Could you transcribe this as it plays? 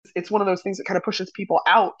it's one of those things that kind of pushes people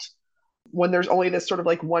out when there's only this sort of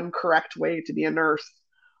like one correct way to be a nurse.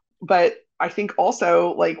 But I think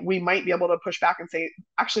also like we might be able to push back and say,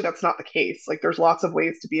 actually, that's not the case. Like there's lots of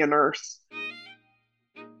ways to be a nurse.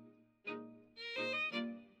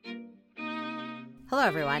 Hello,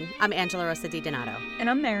 everyone. I'm Angela Rosa Di Donato. And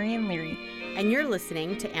I'm Marian Leary. And you're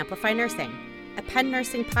listening to Amplify Nursing, a Penn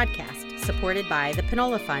Nursing podcast supported by the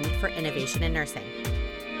Pinola Fund for Innovation in Nursing.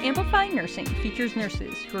 Amplify Nursing features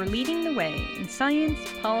nurses who are leading the way in science,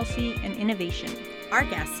 policy, and innovation. Our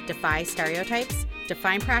guests defy stereotypes,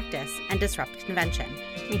 define practice, and disrupt convention.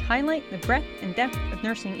 We highlight the breadth and depth of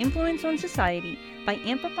nursing influence on society by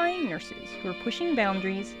amplifying nurses who are pushing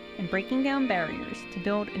boundaries and breaking down barriers to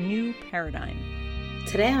build a new paradigm.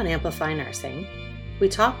 Today on Amplify Nursing, we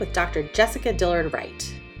talk with Dr. Jessica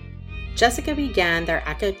Dillard-Wright. Jessica began their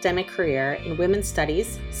academic career in women's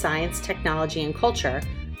studies, science, technology, and culture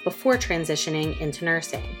before transitioning into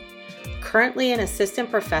nursing. Currently an assistant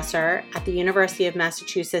professor at the University of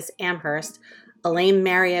Massachusetts Amherst Elaine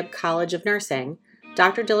Marieb College of Nursing,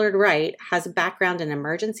 Dr. Dillard-Wright has a background in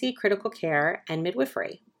emergency critical care and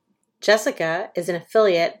midwifery. Jessica is an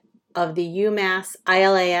affiliate of the UMass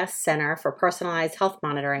ILAS Center for Personalized Health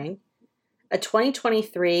Monitoring, a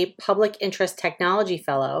 2023 Public Interest Technology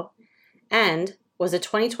Fellow, and was a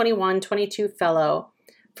 2021-22 Fellow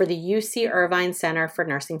for the UC Irvine Center for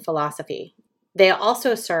Nursing Philosophy. They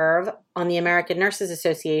also serve on the American Nurses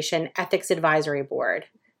Association Ethics Advisory Board.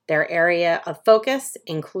 Their area of focus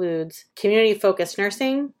includes community-focused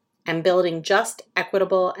nursing and building just,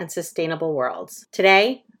 equitable, and sustainable worlds.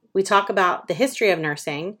 Today, we talk about the history of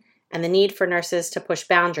nursing and the need for nurses to push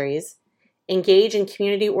boundaries, engage in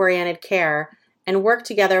community-oriented care, and work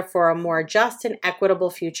together for a more just and equitable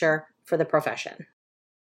future for the profession.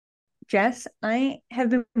 Jess, I have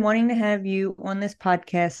been wanting to have you on this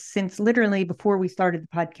podcast since literally before we started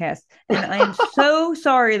the podcast. And I am so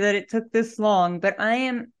sorry that it took this long, but I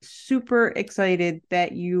am super excited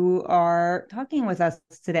that you are talking with us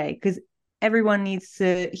today because everyone needs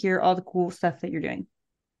to hear all the cool stuff that you're doing.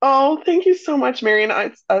 Oh, thank you so much, Marian.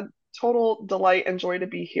 It's a total delight and joy to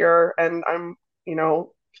be here. And I'm,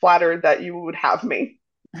 flattered that you would have me.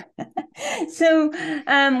 So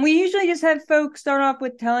we usually just have folks start off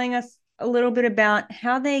with telling us a little bit about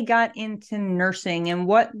how they got into nursing and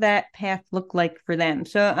what that path looked like for them.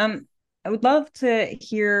 So I would love to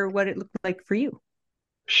hear what it looked like for you.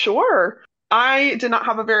 Sure. I did not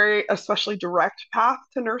have a very especially direct path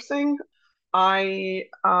to nursing. I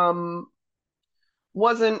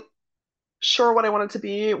wasn't sure what I wanted to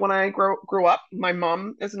be when I grew up. My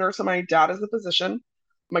mom is a nurse and my dad is a physician.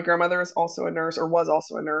 My grandmother is also a nurse or was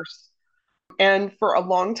also a nurse. And for a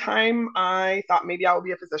long time, I thought maybe I would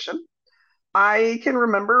be a physician. I can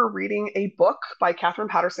remember reading a book by Catherine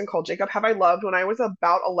Patterson called Jacob Have I Loved when I was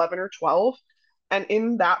about 11 or 12. And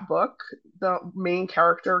in that book, the main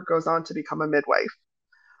character goes on to become a midwife.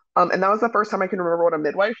 And that was the first time I can remember what a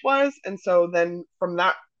midwife was. And so then from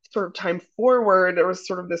that sort of time forward, there was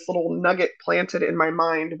sort of this little nugget planted in my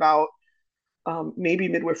mind about maybe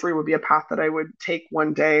midwifery would be a path that I would take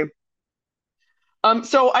one day.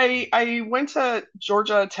 So I went to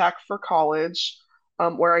Georgia Tech for college,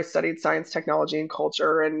 where I studied science, technology, and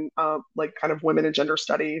culture, and like kind of women and gender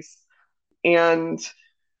studies, and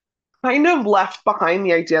kind of left behind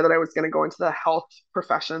the idea that I was going to go into the health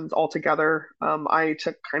professions altogether. I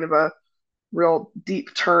took kind of a real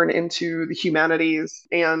deep turn into the humanities,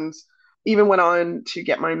 and even went on to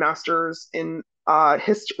get my master's in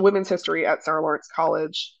women's history at Sarah Lawrence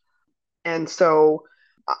College, and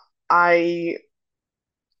I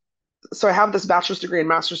I have this bachelor's degree and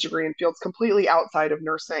master's degree in fields completely outside of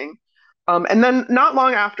nursing. And then not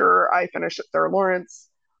long after I finished at Sarah Lawrence,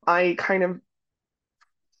 I kind of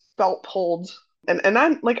felt pulled. And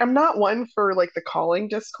I'm not one for like the calling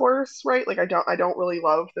discourse, right? Like I don't really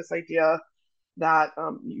love this idea that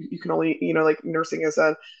you can only, like nursing is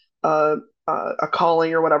a a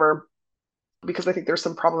calling or whatever, because I think there's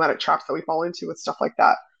some problematic traps that we fall into with stuff like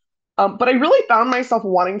that. But I really found myself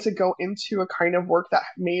wanting to go into a kind of work that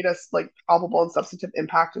made us like palpable and substantive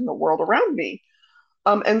impact in the world around me.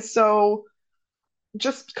 And so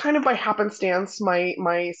just kind of by happenstance,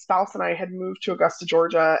 my spouse and I had moved to Augusta,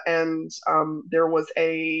 Georgia, and there was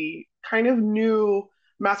a kind of new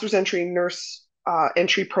master's entry nurse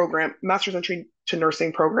entry program, master's entry to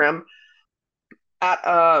nursing program at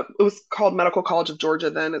it was called Medical College of Georgia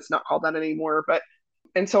then. It's not called that anymore, but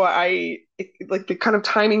and so like the kind of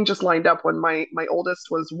timing just lined up when my oldest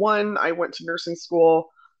was one. I went to nursing school,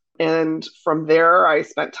 and from there I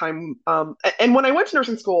spent time. And when I went to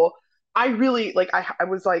nursing school, I really I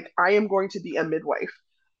was like I am going to be a midwife.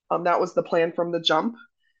 That was the plan from the jump.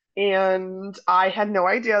 And I had no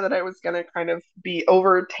idea that I was going to kind of be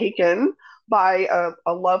overtaken by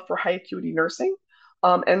a love for high acuity nursing.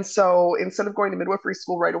 And so instead of going to midwifery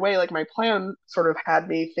school right away, like my plan sort of had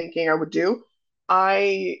me thinking I would do,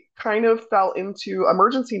 I kind of fell into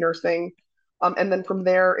emergency nursing, and then from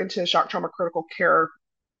there into shock trauma critical care.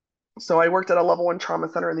 So I worked at a level one trauma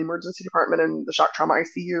center in the emergency department and the shock trauma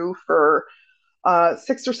ICU for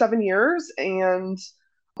 6 or 7 years. And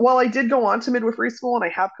while I did go on to midwifery school and I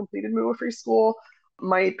have completed midwifery school,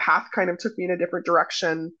 my path kind of took me in a different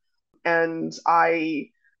direction. And I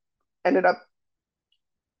ended up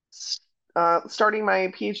starting my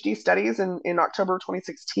PhD studies in October of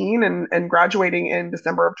 2016 and graduating in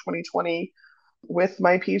December of 2020 with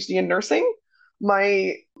my PhD in nursing.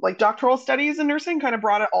 My like doctoral studies in nursing kind of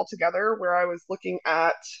brought it all together where I was looking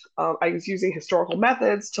at, I was using historical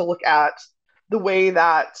methods to look at the way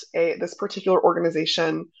that this particular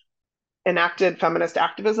organization enacted feminist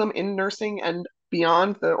activism in nursing and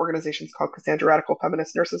beyond. The organization is called Cassandra Radical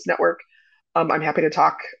Feminist Nurses Network. I'm happy to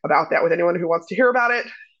talk about that with anyone who wants to hear about it.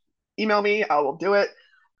 Email me, I will do it.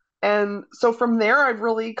 And so from there, I've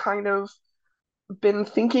really kind of been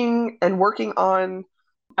thinking and working on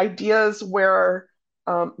ideas where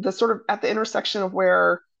the sort of at the intersection of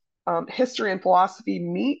where history and philosophy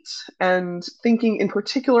meet, and thinking in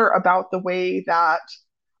particular about the way that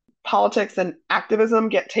politics and activism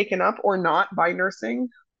get taken up or not by nursing.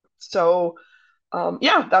 So,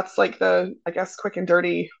 yeah, that's like the, I guess, quick and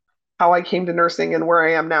dirty how I came to nursing and where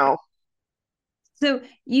I am now. So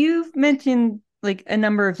you've mentioned like a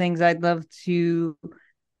number of things I'd love to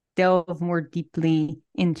delve more deeply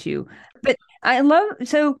into. But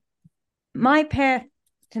so my path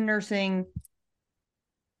to nursing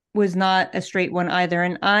was not a straight one either.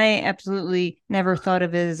 And I absolutely never thought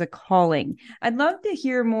of it as a calling. I'd love to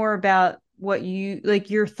hear more about what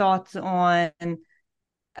your thoughts on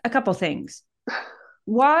a couple things.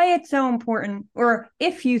 Why it's so important, or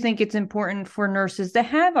if you think it's important for nurses to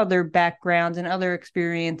have other backgrounds and other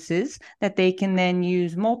experiences that they can then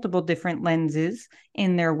use multiple different lenses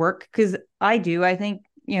in their work. Because I do, I think,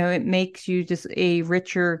 it makes you just a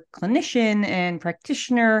richer clinician and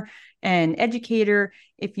practitioner and educator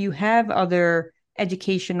if you have other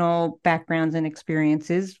educational backgrounds and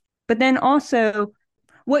experiences. But then also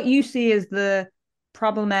what you see as the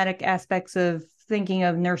problematic aspects of thinking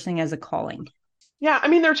of nursing as a calling. Yeah, I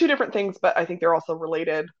mean, they're two different things, but I think they're also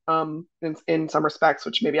related in some respects,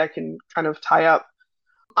 which maybe I can kind of tie up.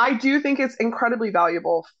 I do think it's incredibly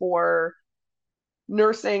valuable for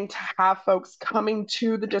nursing to have folks coming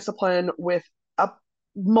to the discipline with a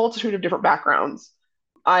multitude of different backgrounds.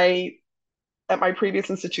 I, at my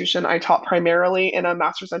previous institution, I taught primarily in a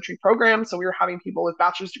master's entry program. So we were having people with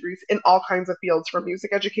bachelor's degrees in all kinds of fields, from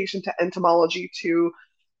music education to entomology to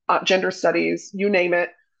gender studies, you name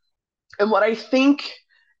it. And what I think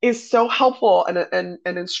is so helpful and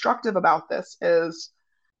instructive about this is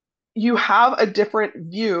you have a different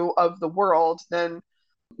view of the world than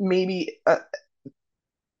maybe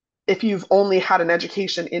if you've only had an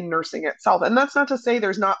education in nursing itself. And that's not to say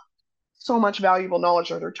there's not so much valuable knowledge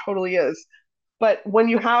there totally is. But when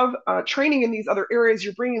you have training in these other areas,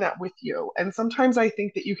 you're bringing that with you. And sometimes I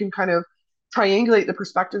think that you can kind of triangulate the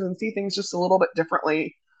perspectives and see things just a little bit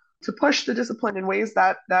differently to push the discipline in ways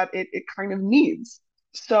that it kind of needs.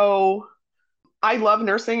 So I love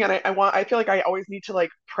nursing, and I feel like I always need to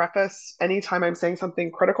like preface anytime I'm saying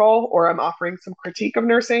something critical or I'm offering some critique of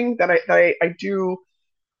nursing that I do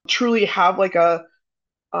truly have like a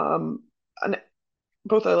an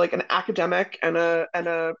both a like an academic and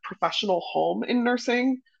a professional home in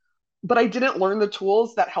nursing, but I didn't learn the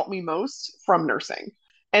tools that help me most from nursing.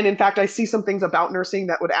 And in fact, I see some things about nursing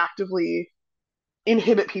that would actively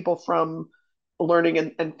inhibit people from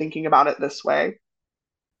learning and thinking about it this way.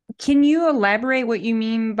 Can you elaborate what you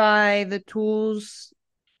mean by the tools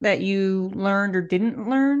that you learned or didn't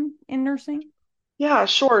learn in nursing? Yeah,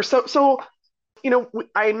 sure.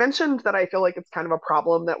 I mentioned that I feel like it's kind of a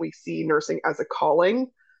problem that we see nursing as a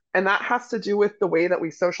calling, and that has to do with the way that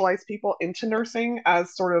we socialize people into nursing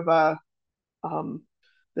as sort of a um,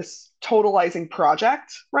 this totalizing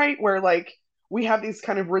project, right? Where like we have these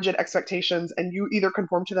kind of rigid expectations, and you either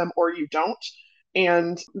conform to them or you don't.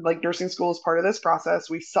 And like nursing school is part of this process.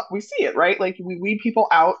 We see it, right? Like we weed people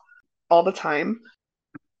out all the time,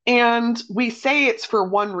 and we say it's for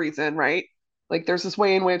one reason, right? Like there's this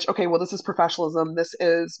way in which, okay, well, this is professionalism, this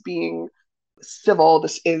is being civil,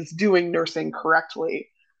 this is doing nursing correctly.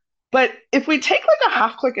 But if we take like a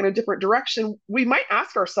half click in a different direction, we might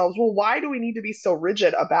ask ourselves, well, why do we need to be so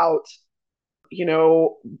rigid about, you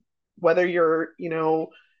know, whether your,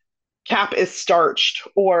 cap is starched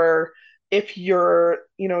or if you're,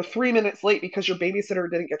 3 minutes late because your babysitter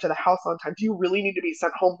didn't get to the house on time, do you really need to be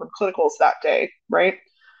sent home from clinicals that day? Right.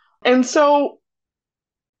 And so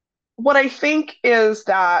what I think is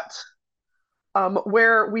that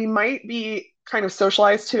where we might be kind of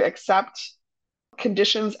socialized to accept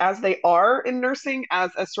conditions as they are in nursing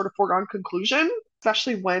as a sort of foregone conclusion,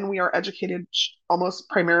 especially when we are educated almost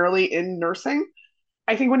primarily in nursing.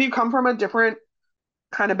 I think when you come from a different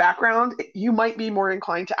kind of background, you might be more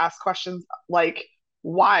inclined to ask questions like,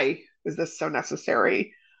 why is this so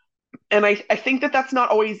necessary? And I think that that's not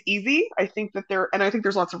always easy. I think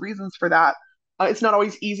there's lots of reasons for that. It's not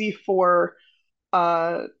always easy for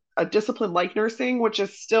uh, a discipline like nursing, which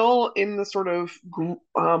is still in the sort of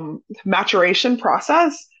maturation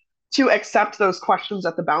process, to accept those questions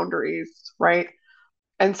at the boundaries, right?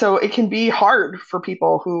 And so it can be hard for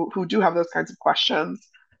people who do have those kinds of questions.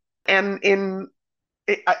 And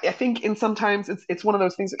I think in sometimes it's one of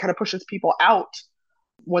those things that kind of pushes people out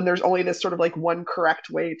when there's only this sort of like one correct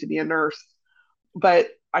way to be a nurse. But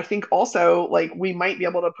I think also like we might be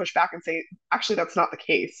able to push back and say, actually, that's not the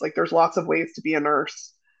case. Like there's lots of ways to be a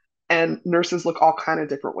nurse, and nurses look all kind of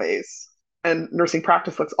different ways, and nursing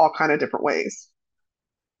practice looks all kind of different ways.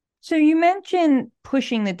 So you mentioned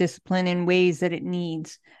pushing the discipline in ways that it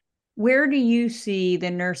needs. Where do you see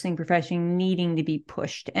the nursing profession needing to be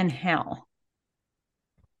pushed and how?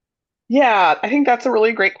 Yeah, I think that's a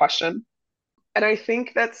really great question. And I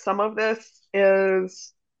think that some of this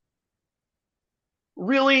is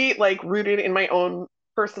really like rooted in my own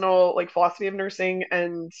personal like philosophy of nursing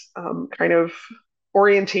and kind of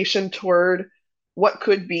orientation toward what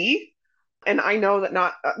could be. And I know that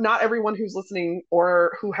not everyone who's listening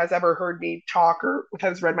or who has ever heard me talk or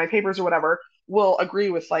has read my papers or whatever will agree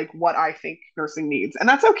with like what I think nursing needs, and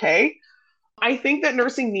that's okay. I think that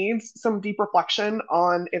nursing needs some deep reflection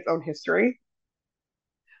on its own history,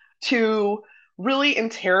 to really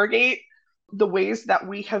interrogate the ways that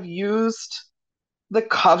we have used the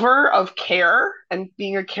cover of care and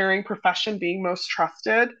being a caring profession, being most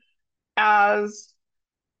trusted, as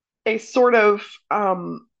a sort of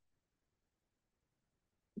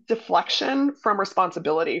deflection from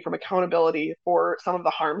responsibility, from accountability for some of the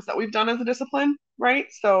harms that we've done as a discipline, right?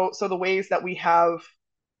 So the ways that we have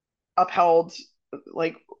upheld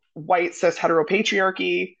like white cis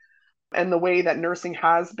heteropatriarchy, and the way that nursing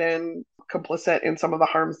has been complicit in some of the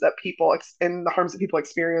harms that people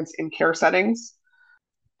experience in care settings.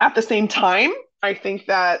 At the same time, I think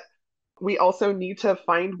that we also need to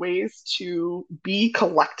find ways to be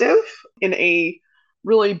collective in a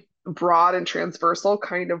really broad and transversal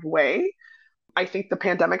kind of way. I think the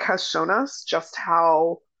pandemic has shown us just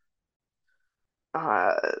how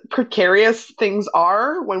uh, precarious things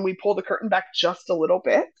are when we pull the curtain back just a little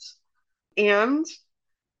bit. And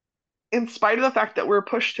in spite of the fact that we're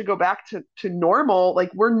pushed to go back to normal,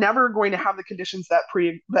 like we're never going to have the conditions that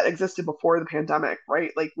existed before the pandemic,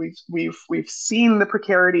 right? Like we've seen the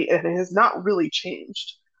precarity and it has not really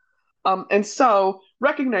changed. And so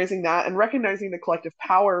recognizing that and recognizing the collective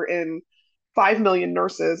power in 5 million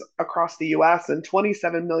nurses across the US and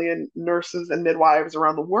 27 million nurses and midwives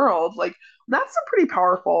around the world, like that's a pretty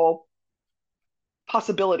powerful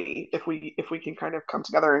possibility if we can kind of come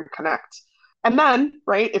together and connect. And then,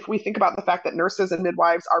 right, if we think about the fact that nurses and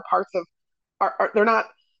midwives are parts of they're not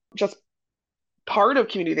just part of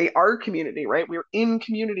community, they are community, right? We're in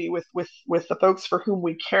community with the folks for whom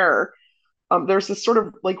we care. There's this sort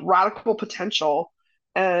of like radical potential.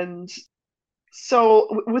 And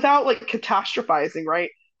so without like catastrophizing,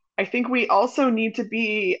 right? I think we also need to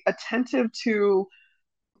be attentive to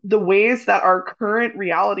the ways that our current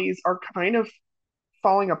realities are kind of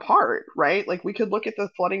falling apart, right? Like we could look at the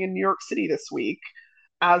flooding in New York City this week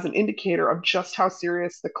as an indicator of just how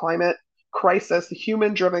serious the climate crisis, the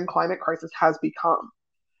human driven climate crisis has become.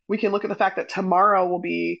 We can look at the fact that tomorrow will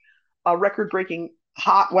be a record breaking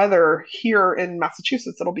hot weather here in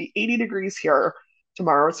Massachusetts. It'll be 80 degrees here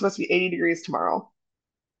tomorrow. It's supposed to be 80 degrees tomorrow.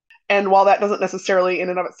 And while that doesn't necessarily in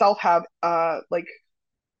and of itself have uh,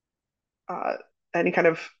 any kind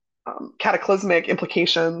of cataclysmic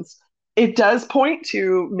implications, it does point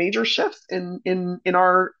to major shifts in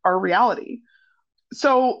our reality.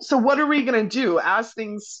 So what are we going to do as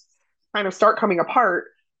things kind of start coming apart?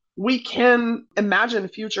 We can imagine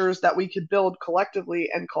futures that we could build collectively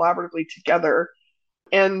and collaboratively together.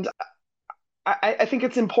 And I think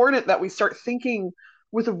it's important that we start thinking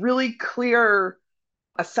with a really clear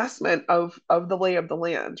assessment of the lay of the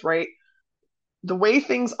land, right? The way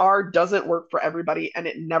things are doesn't work for everybody, and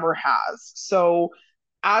it never has. So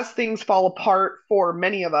as things fall apart for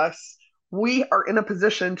many of us, we are in a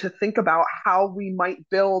position to think about how we might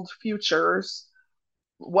build futures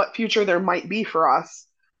what future there might be for us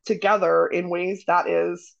together in ways that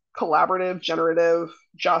is collaborative, generative,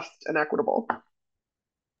 just, and equitable.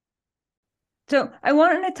 So I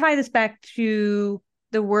wanted to tie this back to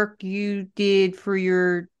the work you did for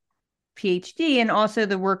your PhD and also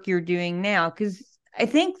the work you're doing now, because I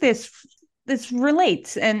think this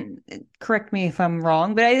relates, and correct me if I'm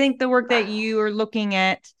wrong, but I think the work that you are looking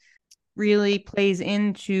at really plays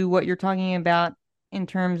into what you're talking about in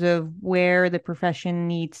terms of where the profession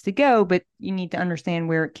needs to go, but you need to understand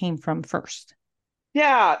where it came from first.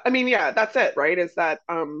 Yeah, I mean, yeah, that's it, right? Is that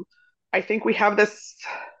I think we have this.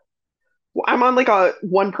 I'm on like a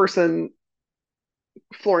one person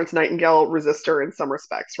Florence Nightingale resistor in some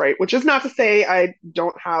respects, right? Which is not to say I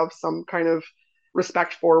don't have some kind of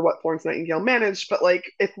respect for what Florence Nightingale managed, but like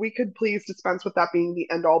if we could please dispense with that being the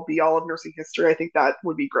end all be all of nursing history, I think that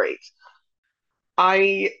would be great.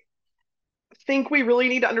 I think we really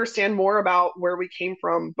need to understand more about where we came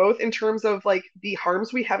from, both in terms of like the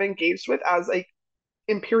harms we have engaged with as like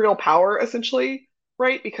imperial power, essentially,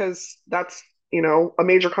 right? Because that's, a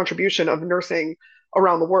major contribution of nursing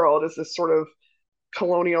around the world is this sort of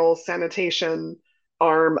colonial sanitation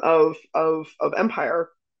arm of empire.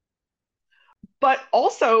 But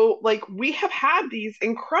also, like, we have had these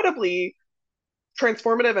incredibly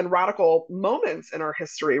transformative and radical moments in our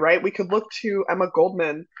history, right? We could look to Emma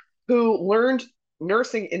Goldman, who learned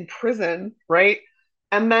nursing in prison, right?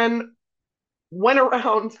 And then went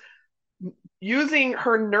around using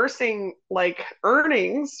her nursing like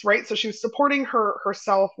earnings, right? So she was supporting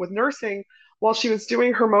herself with nursing while she was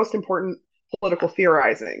doing her most important political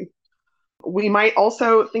theorizing. We might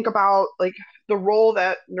also think about like the role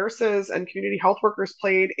that nurses and community health workers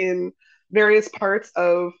played in various parts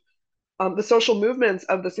of the social movements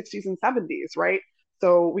of the 60s and 70s, right?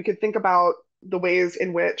 So we could think about the ways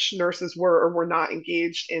in which nurses were or were not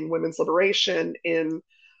engaged in women's liberation, in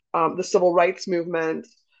the civil rights movement,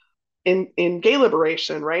 in gay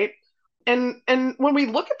liberation, right? And when we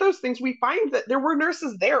look at those things, we find that there were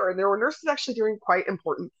nurses there, and there were nurses actually doing quite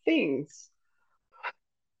important things.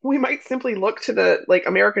 We might simply look to the like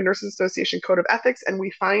American Nurses Association Code of Ethics, and we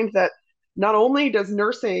find that not only does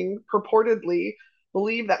nursing purportedly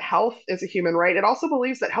believe that health is a human right, it also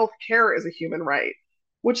believes that health care is a human right,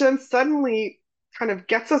 which then suddenly kind of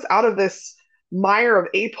gets us out of this mire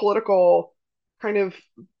of apolitical kind of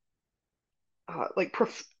like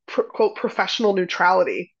quote professional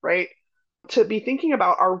neutrality, right? To be thinking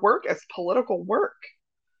about our work as political work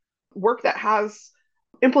that has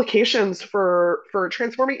implications for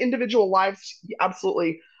transforming individual lives,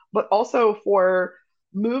 absolutely, but also for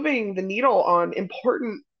moving the needle on the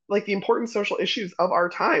important social issues of our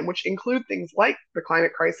time, which include things like the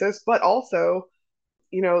climate crisis, but also,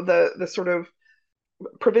 the sort of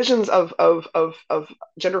provisions of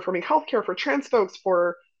gender affirming healthcare for trans folks,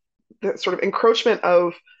 for the sort of encroachment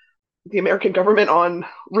of the American government on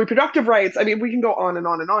reproductive rights. I mean, we can go on and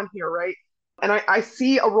on and on here, right? And I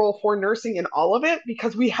see a role for nursing in all of it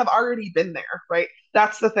because we have already been there, right?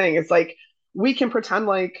 That's the thing. It's like we can pretend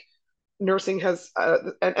like nursing has,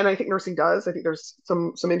 and I think nursing does. I think there's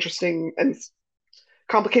some interesting and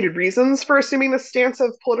complicated reasons for assuming this stance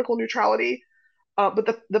of political neutrality. But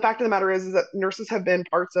the fact of the matter is that nurses have been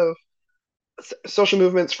parts of social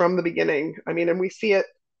movements from the beginning. I mean, and we see it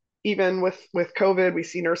even with COVID. We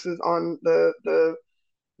see nurses on the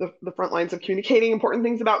front lines of communicating important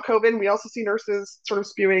things about COVID. And we also see nurses sort of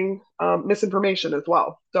spewing misinformation as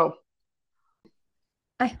well. So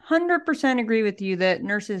I 100% agree with you that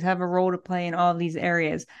nurses have a role to play in all of these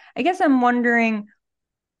areas. I guess I'm wondering,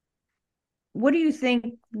 what do you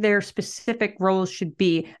think their specific roles should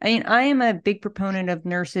be? I mean, I am a big proponent of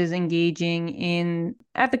nurses engaging in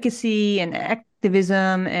advocacy and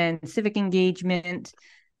activism and civic engagement.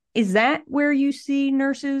 Is that where you see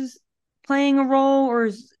nurses playing a role, or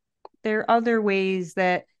is there other ways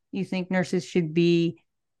that you think nurses should be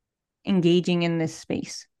engaging in this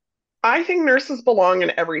space? I think nurses belong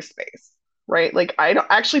in every space, right? Like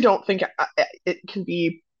actually don't think it can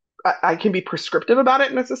be I can be prescriptive about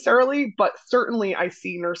it necessarily, but certainly I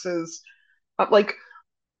see nurses like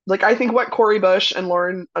I think what Corey Bush and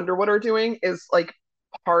Lauren Underwood are doing is like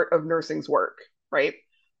part of nursing's work, right?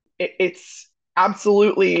 It's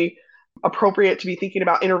absolutely appropriate to be thinking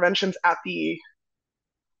about interventions at the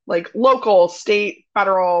like local, state,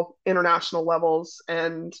 federal, international levels.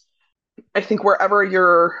 And I think wherever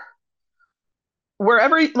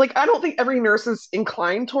like I don't think every nurse is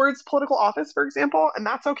inclined towards political office, for example, and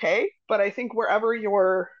that's okay. But I think wherever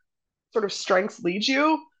your sort of strengths lead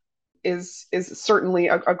you is certainly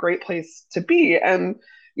a great place to be. And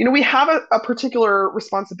we have a particular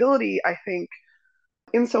responsibility, I think,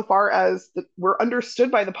 insofar as we're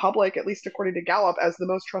understood by the public, at least according to Gallup, as the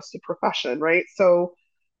most trusted profession, right? So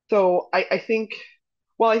I think,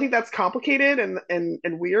 well, I think that's complicated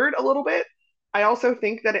and weird a little bit. I also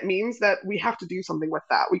think that it means that we have to do something with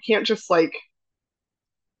that. We can't just like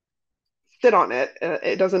sit on it.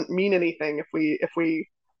 It doesn't mean anything if we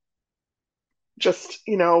just,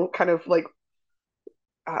 kind of like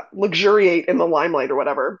luxuriate in the limelight or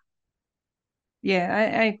whatever.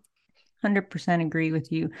 Yeah, I 100% agree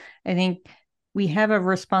with you. I think we have a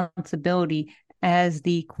responsibility as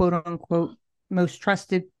the quote unquote most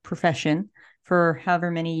trusted profession for however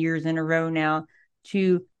many years in a row now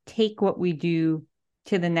to take what we do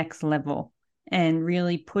to the next level and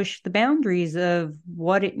really push the boundaries of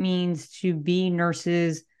what it means to be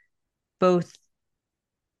nurses, both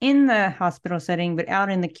in the hospital setting, but out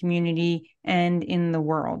in the community and in the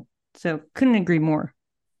world. So couldn't agree more.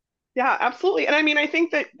 Yeah, absolutely. And I mean, I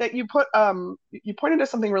think that you pointed to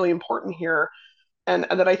something really important here, and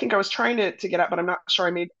that I think I was trying to get at, but I'm not sure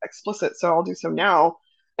I made explicit, so I'll do so now.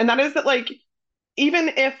 And that is that, like, even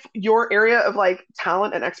if your area of like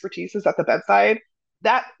talent and expertise is at the bedside,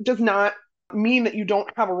 that does not mean that you don't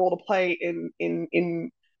have a role to play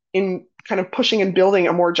in kind of pushing and building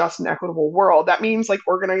a more just and equitable world. That means like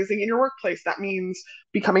organizing in your workplace. That means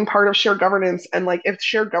becoming part of shared governance. And like if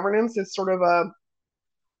shared governance is sort of a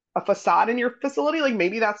facade in your facility, like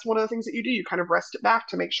maybe that's one of the things that you do. You kind of rest it back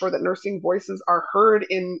to make sure that nursing voices are heard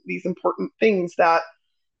in these important things that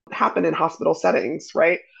happen in hospital settings,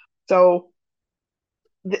 right? So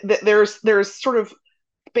there's sort of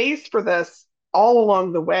space for this all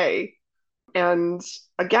along the way. And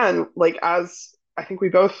again, like as I think we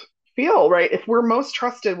both feel, right? If we're most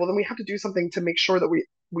trusted, well, then we have to do something to make sure that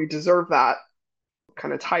we deserve that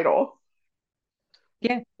kind of title.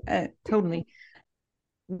 Yeah, totally.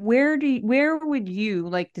 Where would you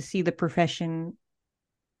like to see the profession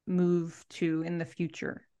move to in the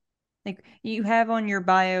future? Like you have on your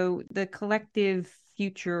bio the collective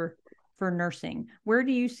future for nursing. Where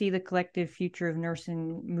do you see the collective future of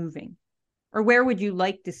nursing moving? Or where would you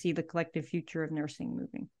like to see the collective future of nursing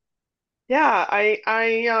moving? Yeah, I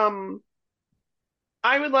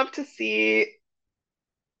would love to see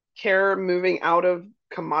care moving out of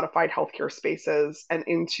commodified healthcare spaces and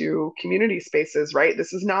into community spaces, right?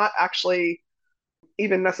 This is not actually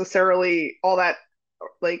even necessarily all that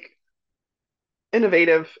like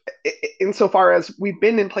innovative insofar as we've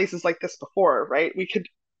been in places like this before, right? We could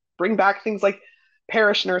bring back things like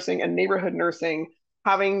parish nursing and neighborhood nursing,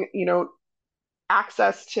 having,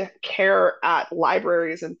 access to care at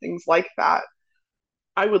libraries and things like that.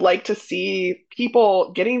 I would like to see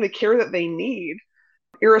people getting the care that they need,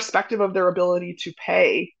 irrespective of their ability to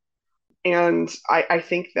pay. And I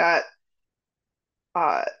think that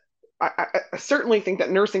uh, I certainly think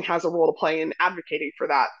that nursing has a role to play in advocating for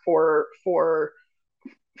that for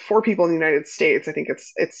people in the United States. I think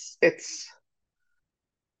it's I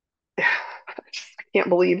just can't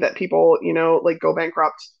believe that people, like go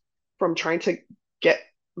bankrupt from trying to get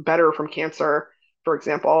better from cancer, for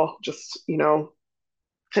example, just, to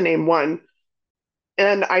name one.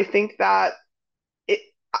 And I think that it,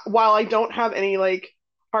 while I don't have any like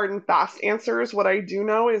hard and fast answers, what I do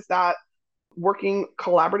know is that working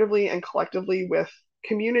collaboratively and collectively with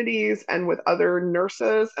communities and with other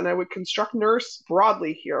nurses, and I would construct nurse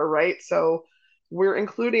broadly here, right? So we're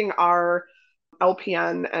including our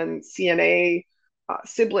LPN and CNA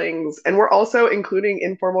siblings, and we're also including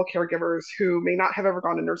informal caregivers who may not have ever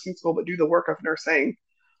gone to nursing school but do the work of nursing.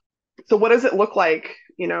 So, what does it look like,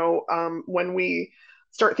 when we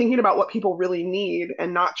start thinking about what people really need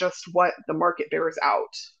and not just what the market bears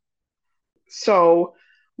out? So,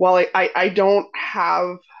 while I don't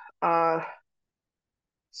have a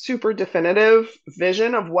super definitive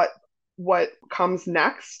vision of what comes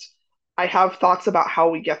next, I have thoughts about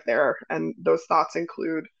how we get there, and those thoughts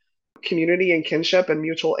include community and kinship and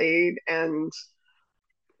mutual aid and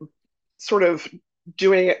sort of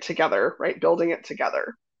doing it together, right? Building it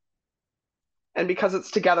together. And because it's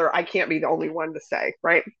together, I can't be the only one to say,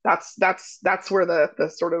 right? That's where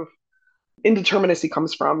the sort of indeterminacy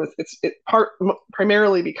comes from. It's part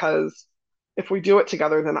primarily because if we do it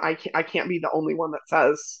together, then I can't be the only one that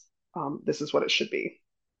says this is what it should be.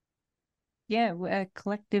 Yeah, a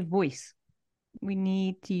collective voice. We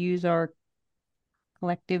need to use our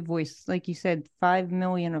collective voice. Like you said, 5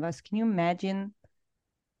 million of us. Can you imagine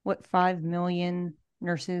what 5 million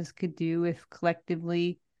nurses could do if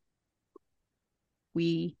collectively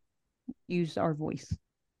we use our voice?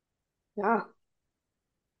 Yeah,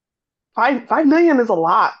 5 million is a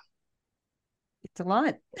lot. It's a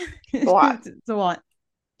lot. It's a lot. It's a lot.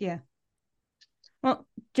 Yeah. Well,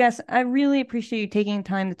 Jess, I really appreciate you taking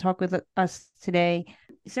time to talk with us today.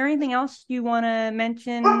 Is there anything else you want to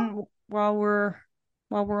mention while we're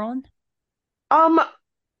on? Um,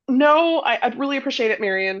 no, I really appreciate it,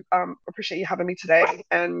 Marion. Appreciate you having me today.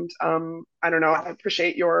 And I don't know, I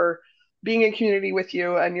appreciate your being in community with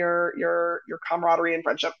you and your camaraderie and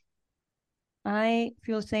friendship. I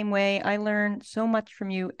feel the same way. I learn so much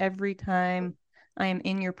from you every time I am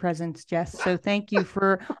in your presence, Jess. So thank you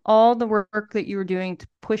for all the work that you are doing to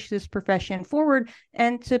push this profession forward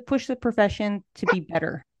and to push the profession to be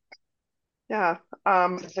better. Yeah.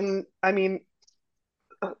 And I mean,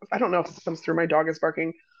 I don't know if it comes through. My dog is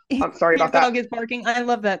barking. I'm sorry Your about that. dog is barking. I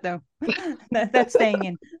love that though. That's staying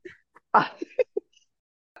in. Uh,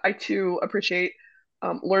 I too appreciate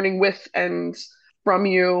learning with and from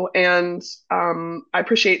you, and I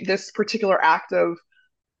appreciate this particular act of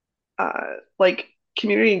like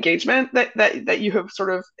community engagement that you have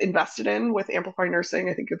sort of invested in with Amplify Nursing.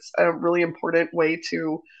 I think it's a really important way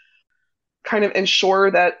to kind of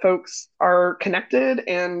ensure that folks are connected,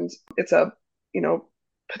 and it's a you know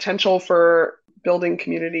potential for building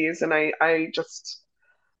communities. And I just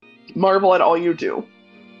marvel at all you do.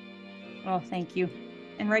 Oh, thank you.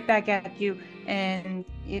 And right back at you. And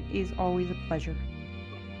it is always a pleasure.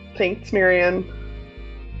 Thanks, Marian.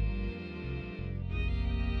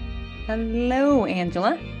 Hello,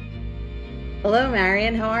 Angela. Hello,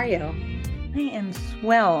 Marion. How are you? I am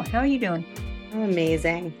swell. How are you doing? I'm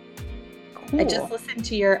amazing. Cool. I just listened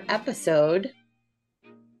to your episode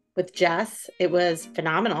with Jess. It was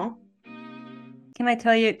phenomenal. Can I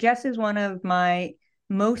tell you, Jess is one of my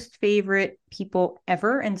most favorite people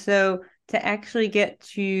ever. And so to actually get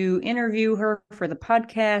to interview her for the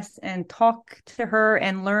podcast and talk to her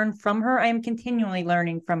and learn from her, I am continually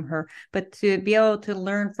learning from her. But to be able to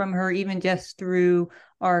learn from her, even just through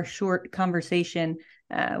our short conversation,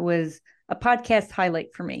 was a podcast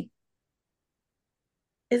highlight for me.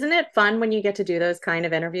 Isn't it fun when you get to do those kind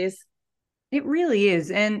of interviews? It really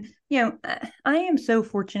is. And, I am so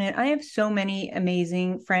fortunate. I have so many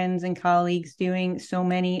amazing friends and colleagues doing so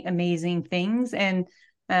many amazing things. And,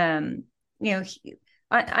 I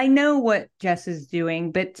know what Jess is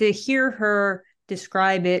doing, but to hear her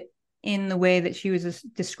describe it in the way that she was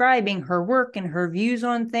describing her work and her views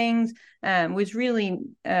on things was really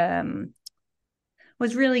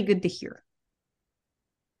good to hear.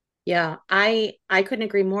 Yeah, I couldn't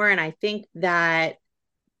agree more. And I think that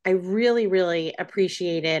I really, really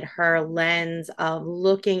appreciated her lens of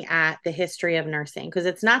looking at the history of nursing because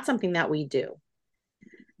it's not something that we do.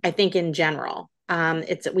 I think in general,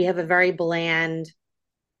 we have a very bland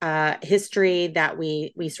history that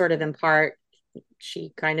we sort of impart.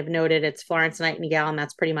 She kind of noted it's Florence Nightingale, and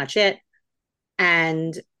that's pretty much it.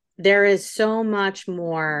 And there is so much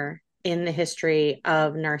more in the history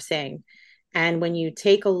of nursing. And when you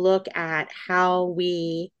take a look at how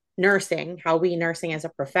we nursing as a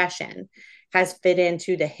profession has fit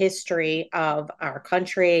into the history of our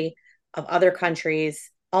country, of other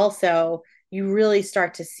countries, also, you really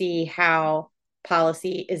start to see how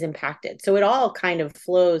policy is impacted. So it all kind of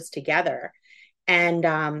flows together. And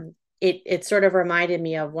it sort of reminded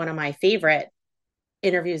me of one of my favorite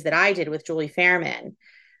interviews that I did with Julie Fairman,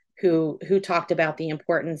 who talked about the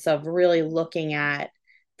importance of really looking at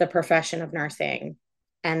the profession of nursing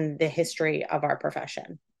and the history of our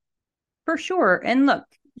profession. For sure. And look,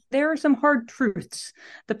 there are some hard truths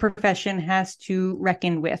the profession has to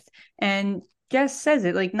reckon with. And Jess says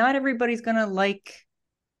it, like, not everyone is going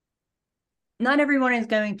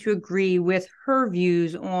to agree with her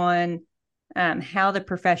views on how the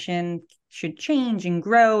profession should change and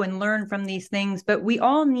grow and learn from these things. But we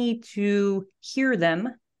all need to hear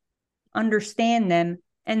them, understand them,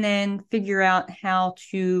 and then figure out how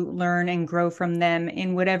to learn and grow from them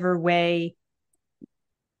in whatever way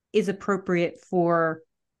is appropriate for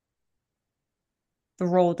the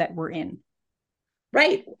role that we're in.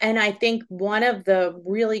 Right. And I think one of the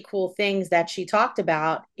really cool things that she talked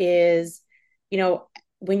about is,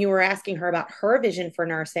 when you were asking her about her vision for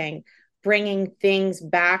nursing, bringing things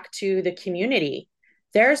back to the community,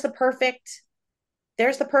 there's the perfect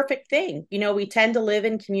thing. We tend to live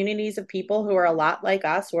in communities of people who are a lot like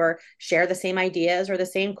us or share the same ideas or the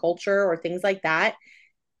same culture or things like that.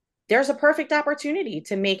 There's a perfect opportunity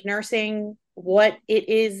to make nursing what it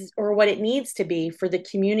is or what it needs to be for the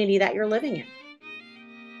community that you're living in.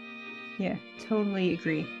 Yeah, totally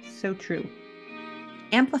agree. So true.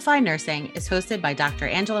 Amplify Nursing is hosted by Dr.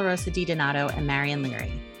 Angela Rosa DiDonato and Marian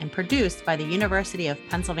Leary and produced by the University of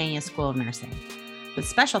Pennsylvania School of Nursing, with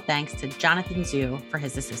special thanks to Jonathan Zhu for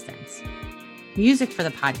his assistance. Music for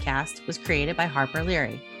the podcast was created by Harper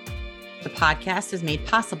Leary. The podcast is made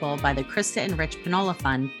possible by the Krista and Rich Pinola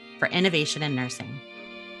Fund for Innovation in Nursing.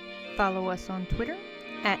 Follow us on Twitter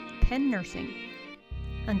at Penn Nursing.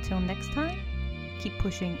 Until next time, keep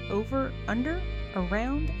pushing over, under,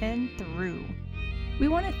 around, and through. We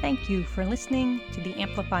want to thank you for listening to the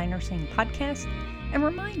Amplify Nursing podcast and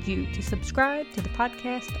remind you to subscribe to the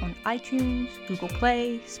podcast on iTunes, Google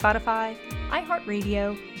Play, Spotify,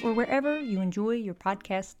 iHeartRadio, or wherever you enjoy your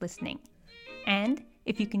podcast listening. And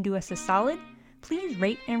if you can do us a solid, please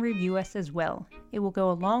rate and review us as well. It will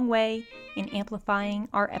go a long way in amplifying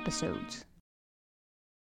our episodes.